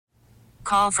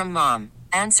call from mom.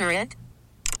 Answer it.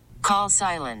 Call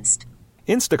silenced.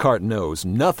 Instacart knows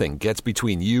nothing gets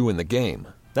between you and the game.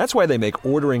 That's why they make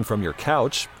ordering from your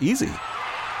couch easy.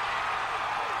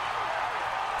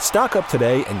 Stock up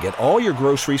today and get all your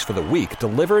groceries for the week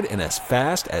delivered in as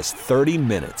fast as 30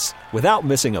 minutes without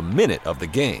missing a minute of the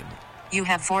game. You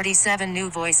have 47 new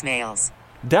voicemails.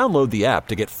 Download the app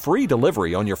to get free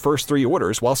delivery on your first 3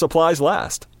 orders while supplies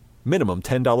last. Minimum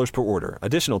 $10 per order.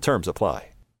 Additional terms apply.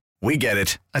 We get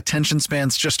it. Attention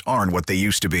spans just aren't what they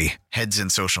used to be. Heads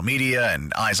in social media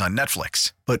and eyes on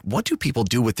Netflix. But what do people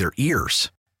do with their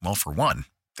ears? Well, for one,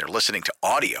 they're listening to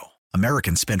audio.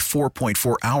 Americans spend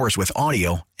 4.4 hours with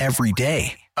audio every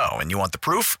day. Oh, and you want the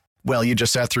proof? Well, you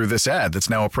just sat through this ad that's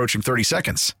now approaching 30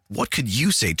 seconds. What could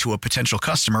you say to a potential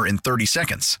customer in 30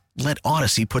 seconds? Let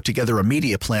Odyssey put together a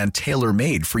media plan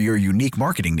tailor-made for your unique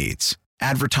marketing needs.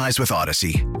 Advertise with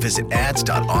Odyssey. Visit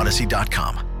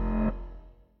ads.odyssey.com.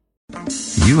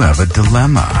 You have a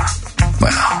dilemma.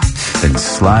 Well, then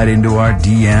slide into our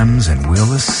DMs and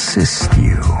we'll assist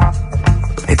you.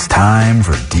 It's time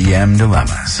for DM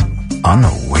Dilemmas on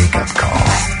the Wake Up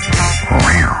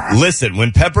Call. Listen,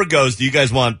 when Pepper goes, do you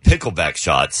guys want pickleback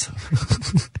shots?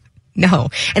 No.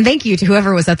 And thank you to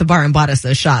whoever was at the bar and bought us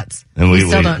those shots. And we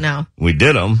still don't know. We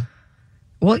did them.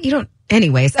 Well, you don't.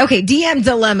 Anyways, okay, DM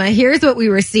Dilemma. Here's what we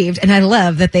received, and I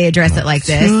love that they address it like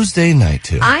this. Tuesday night,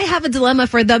 too. I have a dilemma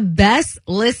for the best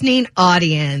listening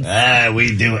audience.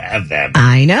 We do have them.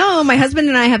 I know. My husband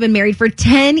and I have been married for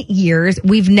 10 years.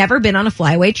 We've never been on a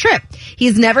flyaway trip.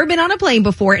 He's never been on a plane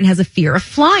before and has a fear of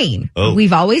flying. Oh.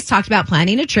 We've always talked about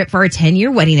planning a trip for our 10-year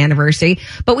wedding anniversary,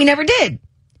 but we never did.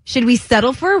 Should we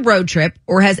settle for a road trip,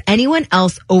 or has anyone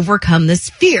else overcome this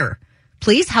fear?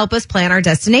 Please help us plan our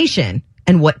destination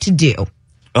and what to do.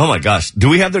 Oh, my gosh. Do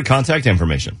we have their contact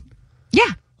information? Yeah.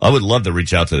 I would love to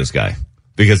reach out to this guy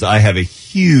because I have a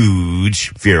huge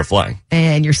fear of flying.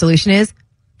 And your solution is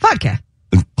vodka.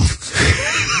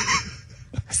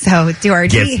 So to our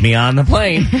Gets me on the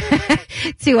plane.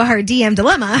 to our DM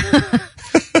Dilemma,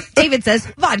 David says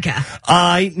vodka.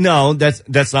 No,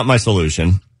 that's not my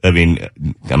solution. I mean,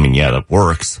 yeah, that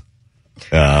works.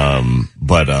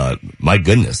 But my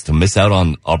goodness, to miss out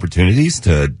on opportunities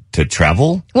to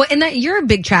travel. Well, and that you're a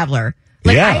big traveler.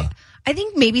 Like, yeah. I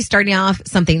think maybe starting off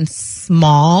something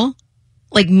small,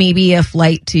 like maybe a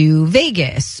flight to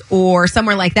Vegas or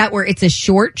somewhere like that where it's a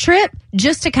short trip,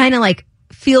 just to kind of like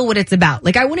feel what it's about.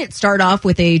 Like, I wouldn't start off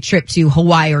with a trip to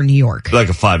Hawaii or New York. Like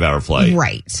a 5-hour flight.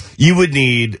 Right.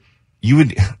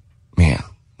 Man,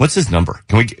 what's his number?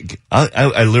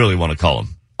 I literally want to call him.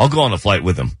 I'll go on a flight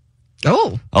with him.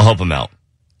 Oh. I'll help him out.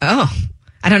 Oh.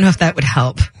 I don't know if that would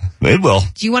help. It will.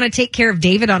 Do you want to take care of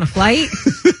David on a flight?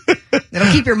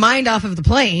 That'll keep your mind off of the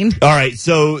plane. All right.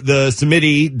 So the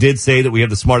Smitty did say that we have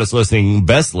the smartest listening,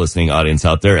 best listening audience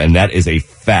out there, and that is a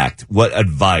fact. What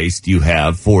advice do you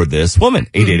have for this woman?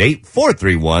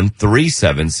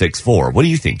 888-431-3764. What do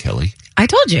you think, Kelly? I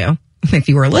told you, if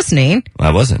you were listening.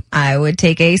 I wasn't. I would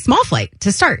take a small flight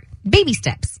to start. Baby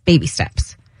steps. Baby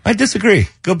steps. I disagree.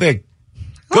 Go big.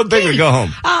 Go big or go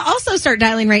home. Also start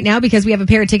dialing right now because we have a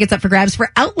pair of tickets up for grabs for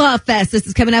Outlaw Fest. This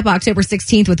is coming up October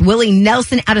 16th with Willie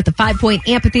Nelson out at the 5 Point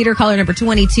Amphitheater. Caller number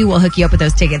 22 will hook you up with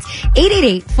those tickets.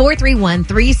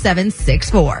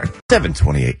 888-431-3764.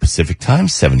 7:28 Pacific time,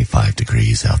 75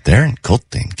 degrees out there in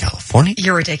Colton, California.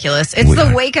 You're ridiculous. It's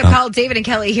the wake-up call. David and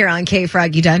Kelly here on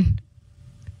K-Frog. You done?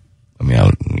 I mean,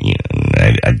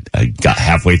 I got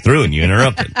halfway through and you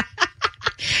interrupted.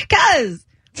 Because...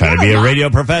 Trying to be a radio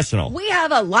professional. We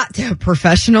have a lot to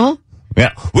professional.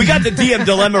 Yeah. We got the DM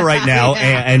dilemma right now,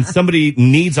 and somebody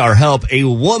needs our help. A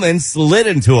woman slid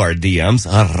into our DMs.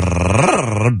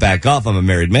 Back off. I'm a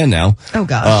married man now. Oh,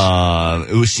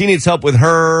 gosh. She needs help with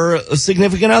her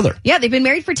significant other. Yeah, they've been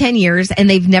married for 10 years, and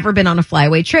they've never been on a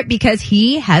flyaway trip because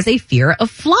he has a fear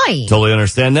of flying. Totally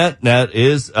understand that. That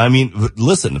is, I mean,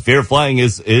 listen, the fear of flying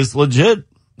is legit.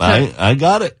 I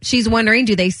got it. She's wondering,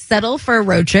 do they settle for a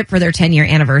road trip for their 10-year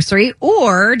anniversary,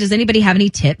 or does anybody have any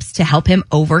tips to help him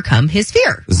overcome his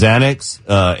fear? Xanax,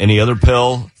 any other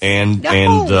pill, and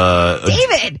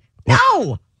David,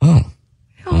 no. Oh.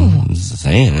 I'm just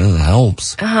saying, it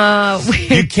helps.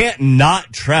 You can't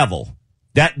not travel.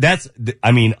 That's,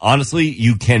 I mean, honestly,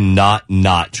 you cannot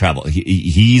not travel.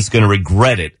 He's going to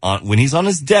regret it when he's on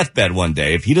his deathbed one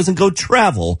day. If he doesn't go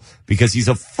travel because he's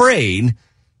afraid,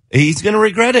 he's going to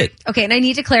regret it. Okay, and I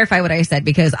need to clarify what I said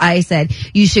because I said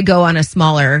you should go on a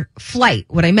smaller flight.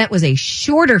 What I meant was a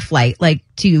shorter flight, like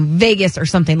to Vegas or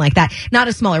something like that, not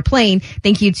a smaller plane.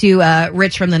 Thank you to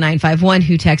Rich from the 951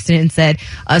 who texted and said,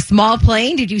 a small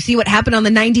plane? Did you see what happened on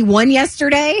the 91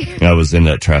 yesterday? I was in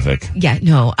that traffic. Yeah,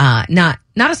 no, not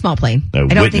Not a small plane. I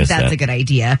don't think that's a good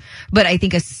idea. But I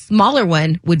think a smaller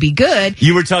one would be good.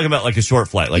 You were talking about like a short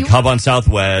flight, like hop on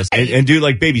Southwest and do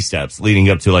like baby steps leading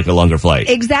up to like a longer flight.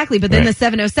 Exactly. But then the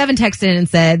 707 texted in and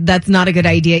said that's not a good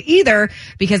idea either,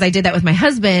 because I did that with my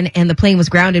husband and the plane was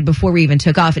grounded before we even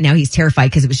took off, and now he's terrified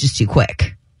because it was just too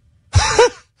quick.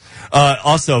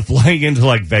 Also, flying into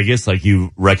like Vegas, like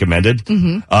you recommended,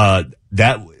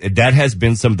 that has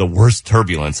been some of the worst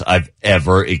turbulence I've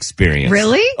ever experienced.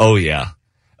 Really? Oh yeah.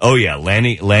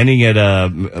 Landing at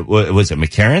was it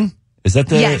McCarran? Is that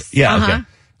the? Yes. Yeah. Okay.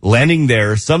 Landing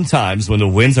there sometimes when the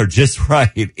winds are just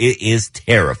right, it is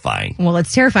terrifying. Well,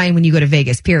 it's terrifying when you go to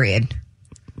Vegas. Period.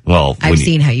 Well, I've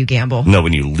seen how you gamble. No,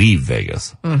 when you leave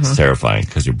Vegas, it's terrifying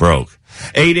because you're broke.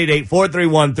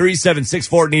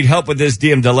 888-431-3764. Need help with this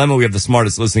DM dilemma? We have the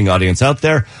smartest listening audience out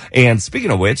there. And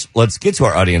speaking of which, let's get to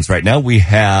our audience right now. We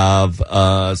have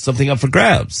something up for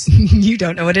grabs. You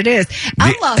don't know what it is.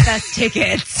 Outlaw Fest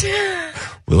tickets.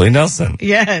 Willie Nelson.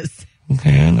 Yes.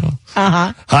 Okay, I know.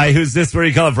 Hi, who's this? Where are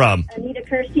you calling from? Anita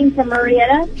Kirstein from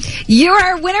Marietta. You're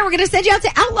our winner. We're going to send you out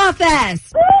to Outlaw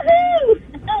Fest. Woohoo!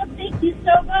 Oh, thank you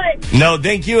so much. No,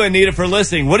 thank you, Anita, for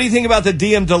listening. What do you think about the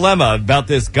DM dilemma about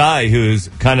this guy who's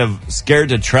kind of scared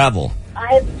to travel?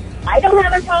 I don't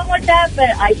have a problem with that, but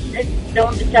I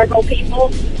know several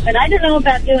people. But I don't know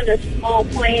about doing a small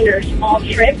plane or a small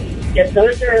trip, because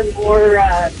those are more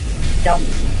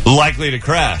likely to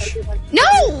crash.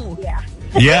 No! Yeah.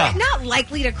 Yeah. Not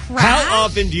likely to crash. How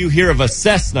often do you hear of a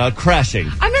Cessna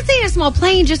crashing? I'm not saying a small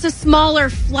plane, just a smaller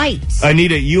flight.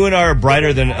 Anita, you and I are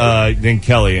brighter than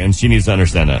Kelly, and she needs to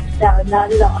understand that. No,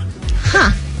 not at all.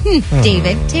 Huh.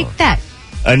 David, take that.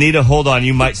 Anita, hold on.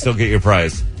 You might still get your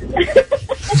prize.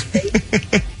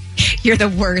 You're the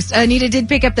worst. Anita did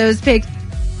pick up those tickets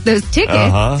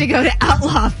to go to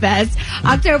Outlaw Fest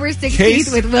October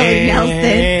 16th with Willie Nelson.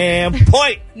 And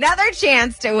point. Another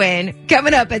chance to win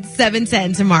coming up at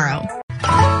 7:10 tomorrow.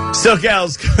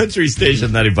 SoCal's country station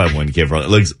 95.1 KFR.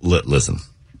 Listen,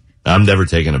 I'm never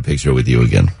taking a picture with you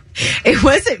again. It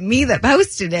wasn't me that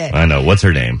posted it. I know. What's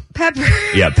her name? Pepper.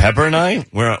 Yeah, Pepper and I,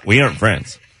 we aren't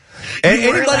friends.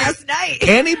 Last night.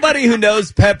 Anybody who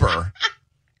knows Pepper,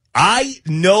 I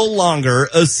no longer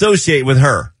associate with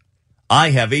her.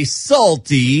 I have a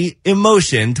salty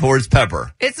emotion towards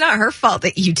Pepper. It's not her fault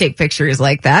that you take pictures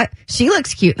like that. She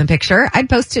looks cute in the picture. I'd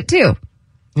post it too.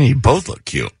 Yeah, you both look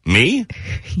cute. Me?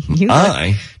 You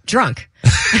look drunk.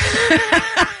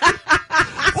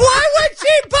 Why would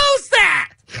she post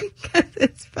that?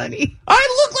 It's funny.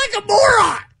 I look like a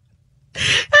moron.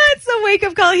 It's a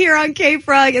wake-up call here on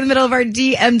K-Frog in the middle of our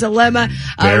DM dilemma.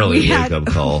 Barely wake-up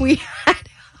call. We had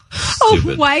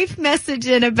a wife message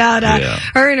in about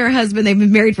her and her husband. They've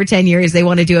been married for 10 years. They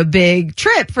want to do a big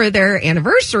trip for their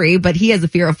anniversary, but he has a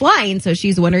fear of flying, so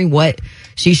she's wondering what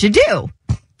she should do.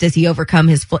 Does he overcome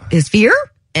his fear?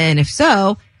 And if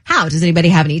so, how? Does anybody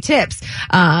have any tips?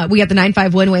 We got the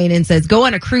 951 weighing in, says go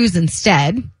on a cruise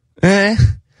instead.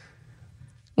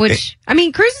 Which, I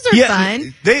mean, cruises are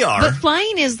fun. They are. But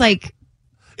flying is like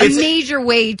a major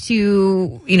way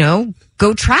to,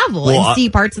 go travel and see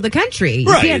parts of the country.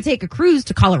 Right. You can't take a cruise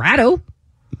to Colorado.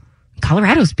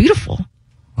 Colorado's beautiful.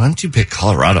 Why don't you pick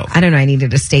Colorado? I don't know. I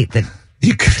needed a state that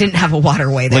didn't have a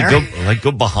waterway there.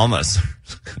 Go Bahamas.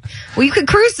 Well, you could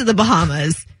cruise to the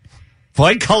Bahamas.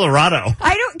 Why Colorado?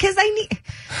 I don't, because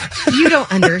you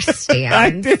don't understand. I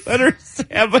do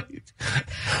understand, but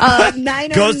 909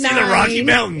 go see the Rocky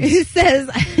Mountains. It says,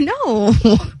 no.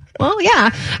 Well, yeah.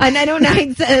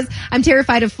 909 says, I'm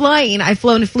terrified of flying. I've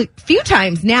flown a few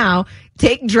times now.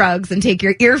 Take drugs and take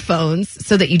your earphones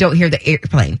so that you don't hear the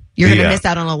airplane. You're going to miss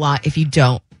out on a lot if you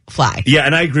don't fly. Yeah,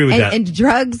 and I agree with that. And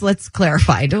drugs, let's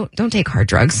clarify. Don't take hard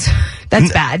drugs.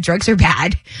 That's bad. Drugs are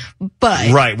bad.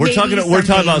 But right, we're talking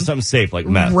about something safe like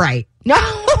meth. Right. No,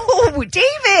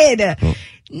 David.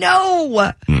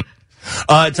 No.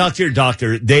 Talk to your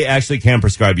doctor. They actually can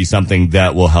prescribe you something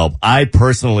that will help. I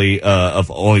personally have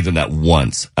only done that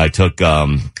once. I took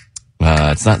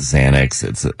it's not Xanax.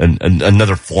 It's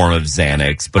another form of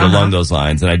Xanax, but along those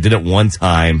lines. And I did it one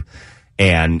time.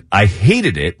 And I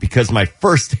hated it because my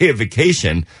first day of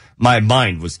vacation, my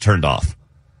mind was turned off.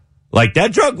 Like,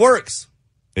 that drug works.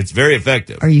 It's very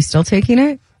effective. Are you still taking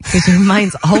it? Because your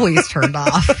mind's always turned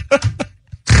off.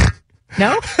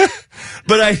 No?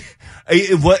 But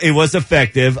it was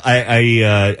effective.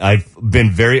 I've been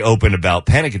very open about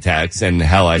panic attacks and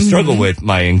how I struggle with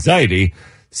my anxiety.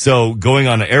 So going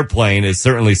on an airplane is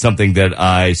certainly something that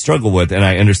I struggle with, and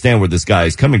I understand where this guy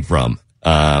is coming from.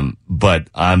 But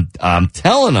I'm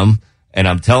telling them, and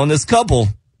I'm telling this couple,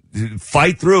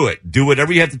 fight through it. Do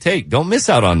whatever you have to take. Don't miss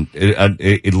out on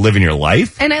living your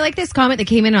life. And I like this comment that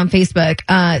came in on Facebook.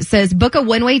 Says, book a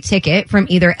one-way ticket from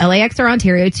either LAX or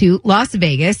Ontario to Las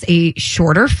Vegas, a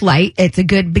shorter flight. It's a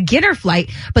good beginner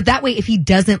flight, but that way, if he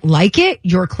doesn't like it,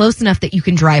 you're close enough that you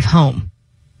can drive home.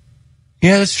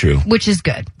 Yeah, that's true. Which is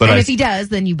good. And if he does,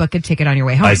 then you book a ticket on your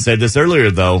way home. I said this earlier,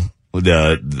 though.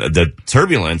 The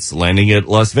turbulence landing at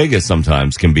Las Vegas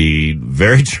sometimes can be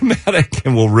very dramatic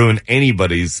and will ruin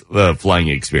anybody's flying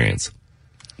experience.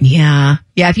 Yeah.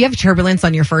 Yeah, if you have turbulence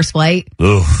on your first flight,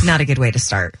 not a good way to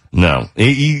start. No.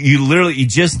 You literally,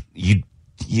 you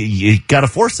got to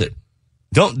force it.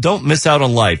 Don't miss out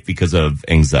on life because of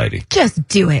anxiety. Just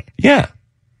do it. Yeah.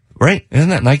 Right? Isn't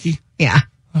that Nike? Yeah.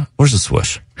 Where's the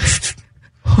swoosh?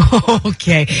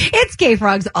 Okay. It's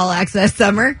K-Frog's All Access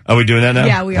Summer. Are we doing that now?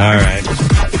 Yeah, we are. All right.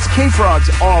 It's K-Frog's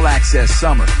All Access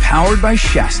Summer, powered by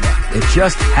Shasta. It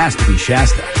just has to be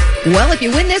Shasta. Well, if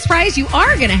you win this prize, you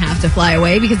are going to have to fly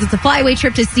away because it's a flyaway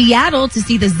trip to Seattle to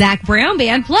see the Zac Brown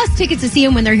Band, plus tickets to see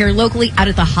him when they're here locally out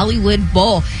at the Hollywood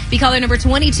Bowl. Be caller number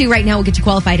 22 right now. We'll get you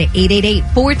qualified at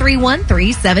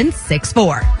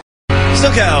 888-431-3764.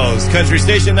 SoCal's Country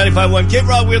Station 95.1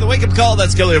 K-Frog. We're the wake-up call.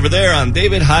 That's Kelly over there. I'm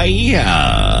David. Hi.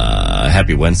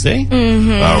 Happy Wednesday.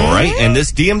 Mm-hmm. All right. And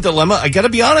this DM dilemma, I got to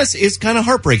be honest, is kind of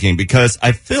heartbreaking because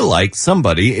I feel like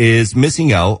somebody is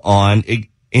missing out on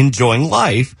enjoying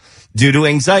life due to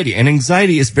anxiety. And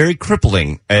anxiety is very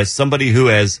crippling as somebody who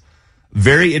has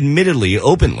very admittedly,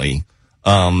 openly,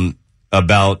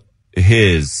 about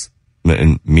his,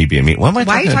 and me being me. Why am I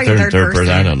Why are you talking talking third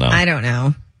person? I don't know. I don't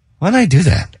know. Why did I do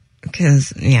that?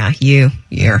 Because, yeah, you're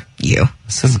you.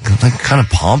 This is like kind of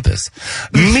pompous.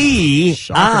 Me,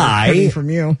 I from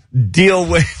you. deal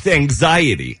with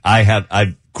anxiety.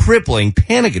 I've crippling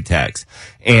panic attacks,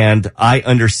 and I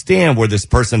understand where this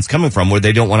person's coming from, where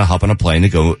they don't want to hop on a plane to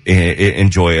go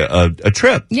enjoy a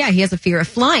trip. Yeah, he has a fear of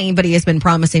flying, but he has been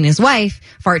promising his wife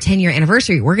for our 10-year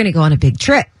anniversary, we're going to go on a big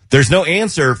trip. There's no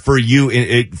answer for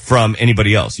you from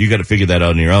anybody else. You got to figure that out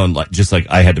on your own, just like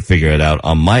I had to figure it out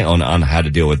on my own on how to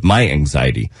deal with my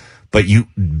anxiety. But you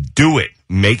do it.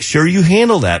 Make sure you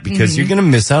handle that because you're going to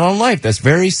miss out on life. That's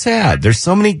very sad. There's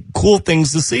so many cool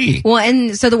things to see. Well,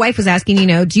 and so the wife was asking,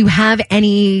 do you have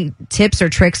any tips or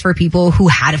tricks for people who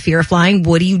had a fear of flying?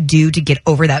 What do you do to get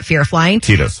over that fear of flying?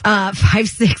 Tito's.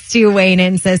 562 weighing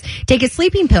in says, take a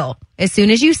sleeping pill. As soon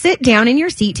as you sit down in your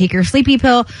seat, take your sleepy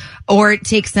pill or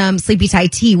take some Sleepy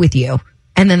Tide tea with you.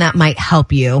 And then that might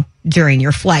help you during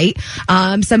your flight.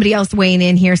 Somebody else weighing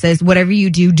in here says, whatever you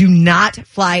do, do not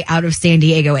fly out of San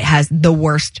Diego. It has the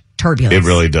worst turbulence. It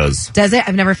really does. Does it?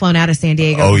 I've never flown out of San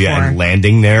Diego before. Yeah, and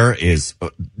landing there is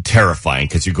terrifying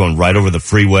because you're going right over the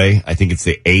freeway. I think it's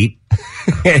the 8.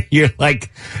 You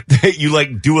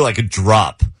do like a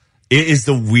drop. It is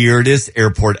the weirdest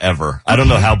airport ever. I don't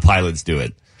know how pilots do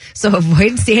it. So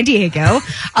avoid San Diego.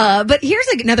 But here's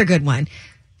another good one.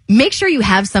 Make sure you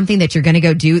have something that you're going to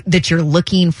go do that you're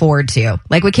looking forward to.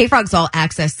 Like with K-Frog's All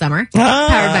Access Summer,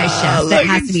 powered by Shasta. It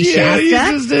has to be Shasta. You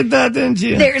just did that, didn't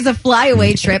you? There's a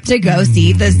flyaway trip to go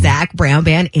see the Zac Brown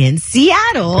Band in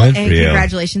Seattle. Good and for you.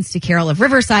 Congratulations to Carol of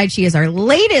Riverside. She is our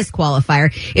latest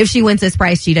qualifier. If she wins this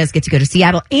prize, she does get to go to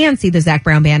Seattle and see the Zac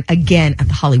Brown Band again at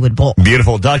the Hollywood Bowl.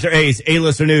 Beautiful. Dr. A's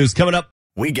A-Lister News coming up.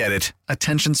 We get it.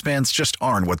 Attention spans just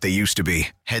aren't what they used to be.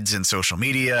 Heads in social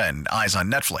media and eyes on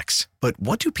Netflix. But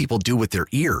what do people do with their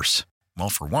ears? Well,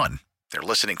 for one, they're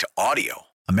listening to audio.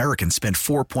 Americans spend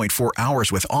 4.4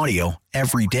 hours with audio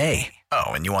every day. Oh,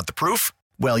 and you want the proof?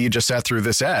 Well, you just sat through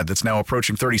this ad that's now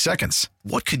approaching 30 seconds.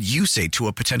 What could you say to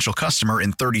a potential customer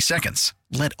in 30 seconds?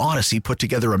 Let Odyssey put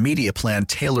together a media plan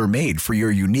tailor-made for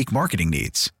your unique marketing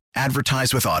needs.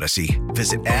 Advertise with Odyssey.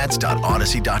 Visit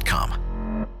ads.odyssey.com.